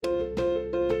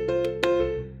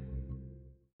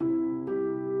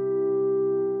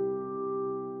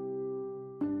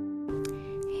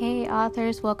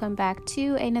authors, welcome back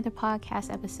to another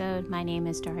podcast episode. My name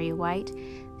is Daria White.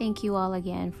 Thank you all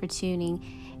again for tuning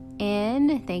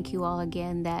in. Thank you all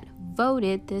again that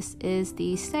voted. This is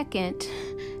the second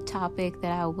topic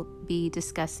that I will be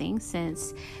discussing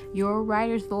since your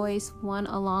writer's voice won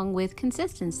along with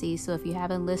consistency. So if you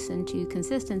haven't listened to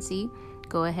consistency,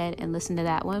 go ahead and listen to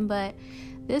that one. But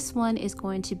this one is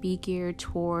going to be geared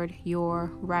toward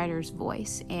your writer's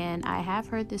voice. And I have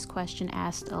heard this question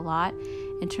asked a lot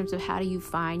in terms of how do you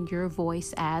find your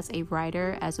voice as a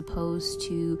writer as opposed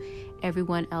to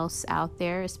everyone else out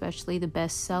there, especially the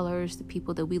bestsellers, the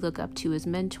people that we look up to as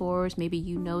mentors. Maybe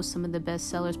you know some of the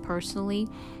bestsellers personally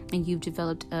and you've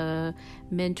developed a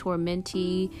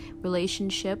mentor-mentee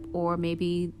relationship, or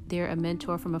maybe they're a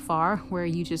mentor from afar where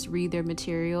you just read their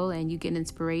material and you get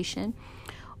inspiration.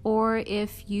 Or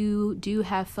if you do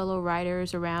have fellow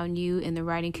writers around you in the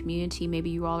writing community,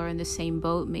 maybe you all are in the same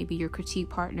boat, maybe you're critique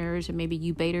partners, or maybe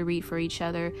you beta read for each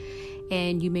other,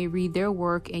 and you may read their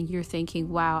work and you're thinking,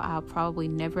 wow, I'll probably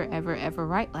never, ever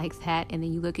write like that. And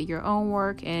then you look at your own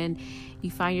work and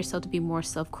you find yourself to be more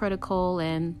self-critical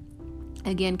and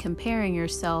again, comparing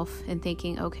yourself and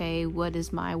thinking, okay, what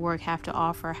does my work have to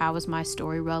offer? How is my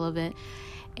story relevant?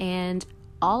 And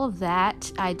all of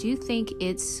that, I do think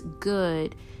it's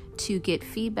good to get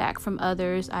feedback from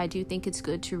others. I do think it's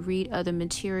good to read other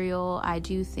material. I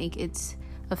do think it's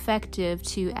effective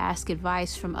to ask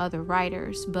advice from other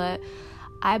writers. But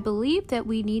I believe that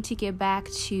we need to get back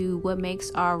to what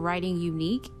makes our writing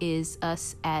unique is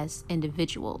us as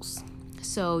individuals.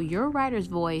 So your writer's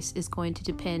voice is going to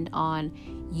depend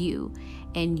on you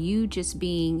and you just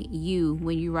being you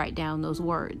when you write down those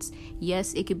words.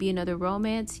 Yes, it could be another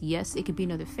romance. Yes, it could be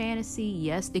another fantasy.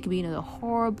 Yes, it could be another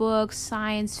horror book,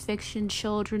 science fiction,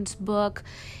 children's book.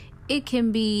 It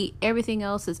can be everything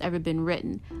else that's ever been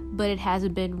written, but it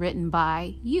hasn't been written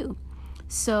by you.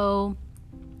 So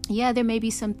yeah, there may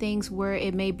be some things where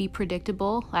it may be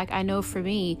predictable. Like I know for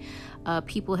me,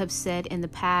 people have said in the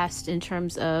past in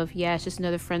terms of, yeah, it's just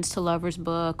another friends to lovers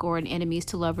book or an enemies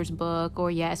to lovers book, or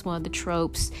yeah, it's one of the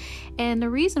tropes. And the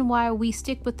reason why we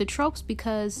stick with the tropes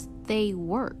because they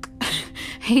work.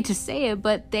 Hate to say it,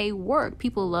 but they work.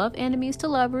 People love enemies to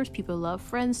lovers. People love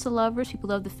friends to lovers. People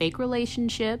love the fake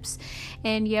relationships.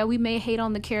 And yeah, we may hate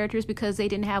on the characters because they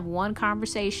didn't have one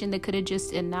conversation that could have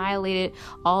just annihilated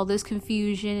all this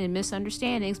confusion and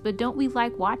misunderstandings. But don't we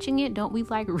like watching it? Don't we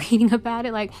like reading about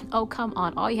it? Like, oh, come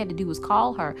on. All you had to do was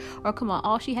call her. Or come on.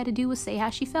 All she had to do was say how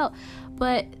she felt.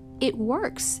 But it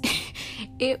works.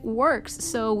 It works.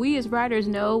 So we as writers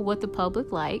know what the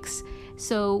public likes.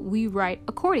 So we write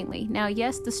accordingly. Now,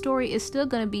 yes, the story is still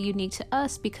going to be unique to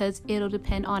us because it'll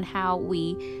depend on how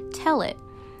we tell it.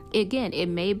 Again, it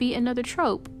may be another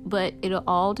trope, but it'll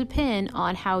all depend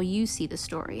on how you see the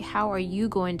story. How are you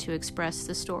going to express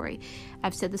the story?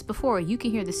 I've said this before. You can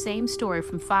hear the same story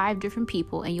from 5 different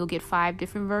people and you'll get 5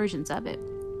 different versions of it.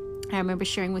 I remember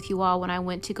sharing with you all when I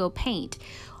went to go paint.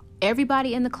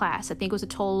 Everybody in the class, I think it was a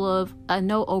total of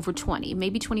over 20,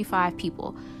 maybe 25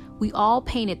 people. We all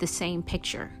painted the same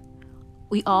picture.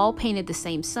 We all painted the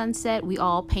same sunset. We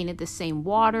all painted the same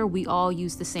water. We all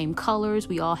used the same colors.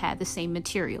 We all had the same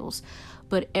materials.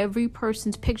 But every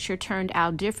person's picture turned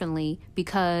out differently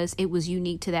because it was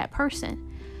unique to that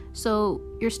person. So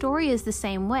your story is the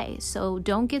same way. So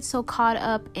don't get so caught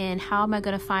up in how am I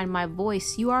going to find my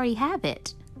voice? You already have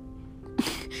it.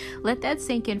 Let that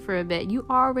sink in for a bit. You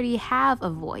already have a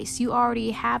voice. You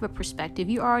already have a perspective.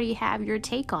 You already have your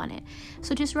take on it.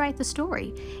 So just write the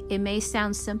story. It may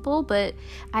sound simple, but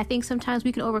I think sometimes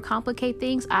we can overcomplicate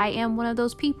things. I am one of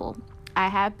those people. I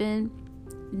have been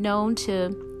known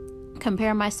to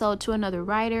compare myself to another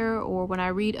writer or when I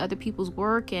read other people's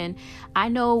work, and I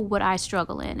know what I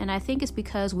struggle in. And I think it's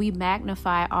because we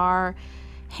magnify our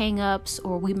hang-ups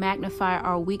or we magnify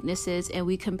our weaknesses and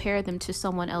we compare them to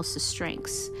someone else's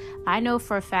strengths. I know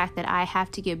for a fact that I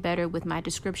have to get better with my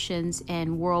descriptions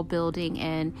and world building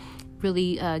and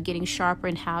really getting sharper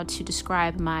in how to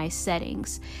describe my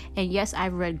settings. And yes,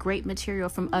 I've read great material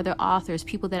from other authors,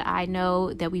 people that I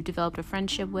know that we've developed a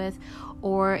friendship with,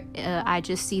 or I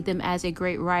just see them as a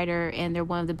great writer and they're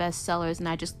one of the best sellers and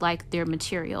I just like their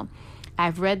material.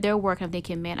 I've read their work and I'm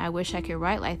thinking, man, I wish I could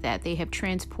write like that. They have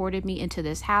transported me into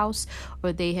this house,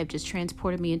 or they have just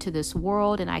transported me into this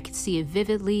world, and I can see it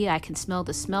vividly. I can smell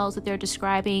the smells that they're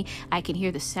describing. I can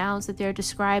hear the sounds that they're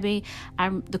describing.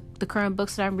 The current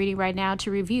books that I'm reading right now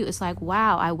to review, it's like,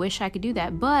 wow, I wish I could do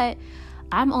that. But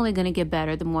I'm only going to get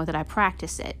better the more that I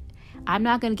practice it. I'm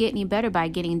not going to get any better by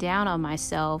getting down on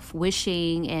myself,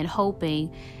 wishing and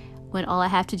hoping, when all I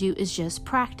have to do is just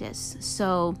practice.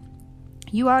 So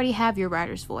you already have your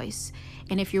writer's voice.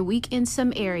 And if you're weak in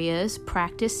some areas,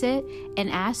 practice it and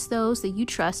ask those that you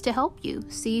trust to help you.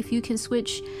 See if you can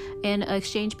switch and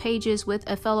exchange pages with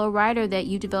a fellow writer that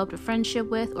you developed a friendship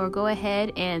with, or go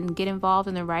ahead and get involved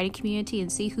in the writing community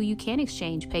and see who you can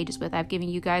exchange pages with. I've given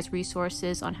you guys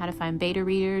resources on how to find beta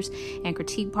readers and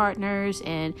critique partners,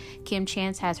 and Kim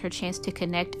Chance has her chance to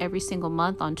connect every single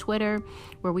month on Twitter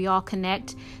where we all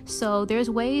connect. So there's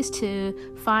ways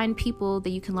to find people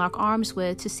that you can lock arms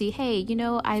with to see, hey,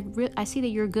 I see that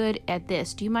you're good at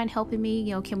this. Do you mind helping me?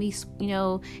 Can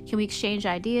we exchange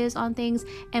ideas on things?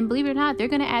 And believe it or not, they're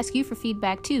going to ask you for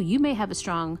feedback too. You may have a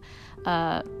strong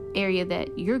area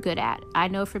that you're good at. I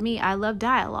know for me, I love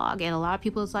dialogue, and a lot of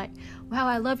people is like, wow,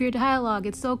 I love your dialogue.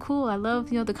 It's so cool. I love,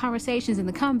 the conversations and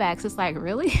the comebacks. It's like,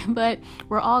 really? But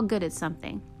we're all good at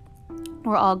something.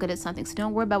 We're all good at something. So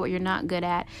don't worry about what you're not good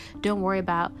at. Don't worry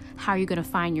about how you're going to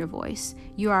find your voice.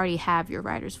 You already have your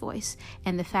writer's voice.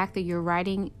 And the fact that you're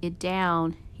writing it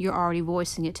down, you're already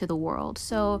voicing it to the world.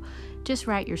 So just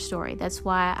write your story. That's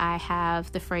why I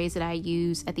have the phrase that I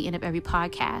use at the end of every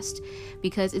podcast,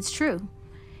 because it's true.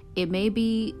 It may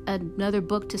be another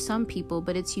book to some people,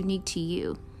 but it's unique to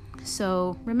you.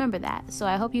 So remember that. So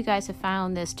I hope you guys have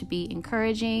found this to be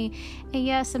encouraging. And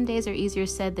yes, some days are easier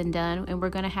said than done. And we're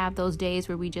going to have those days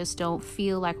where we just don't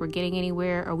feel like we're getting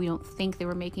anywhere, or we don't think that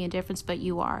we're making a difference, but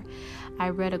you are. I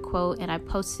read a quote and I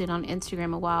posted it on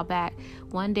Instagram a while back.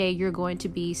 One day you're going to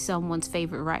be someone's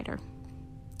favorite writer.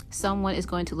 Someone is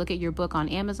going to look at your book on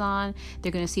Amazon.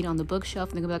 They're going to see it on the bookshelf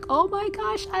and they're going to be like, oh my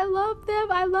gosh, I love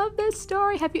them. I love this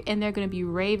story. And they're going to be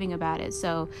raving about it.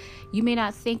 So you may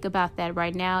not think about that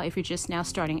right now if you're just now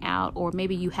starting out, or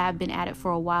maybe you have been at it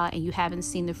for a while and you haven't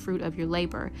seen the fruit of your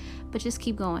labor, but just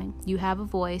keep going. You have a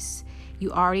voice.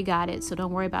 You already got it. So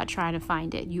don't worry about trying to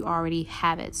find it. You already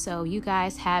have it. So you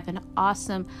guys have an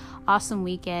awesome, awesome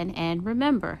weekend. And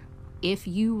remember, if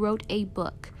you wrote a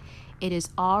book, it is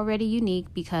already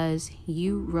unique because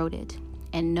you wrote it,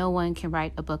 and no one can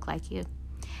write a book like you.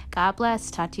 God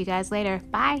bless. Talk to you guys later.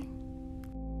 Bye.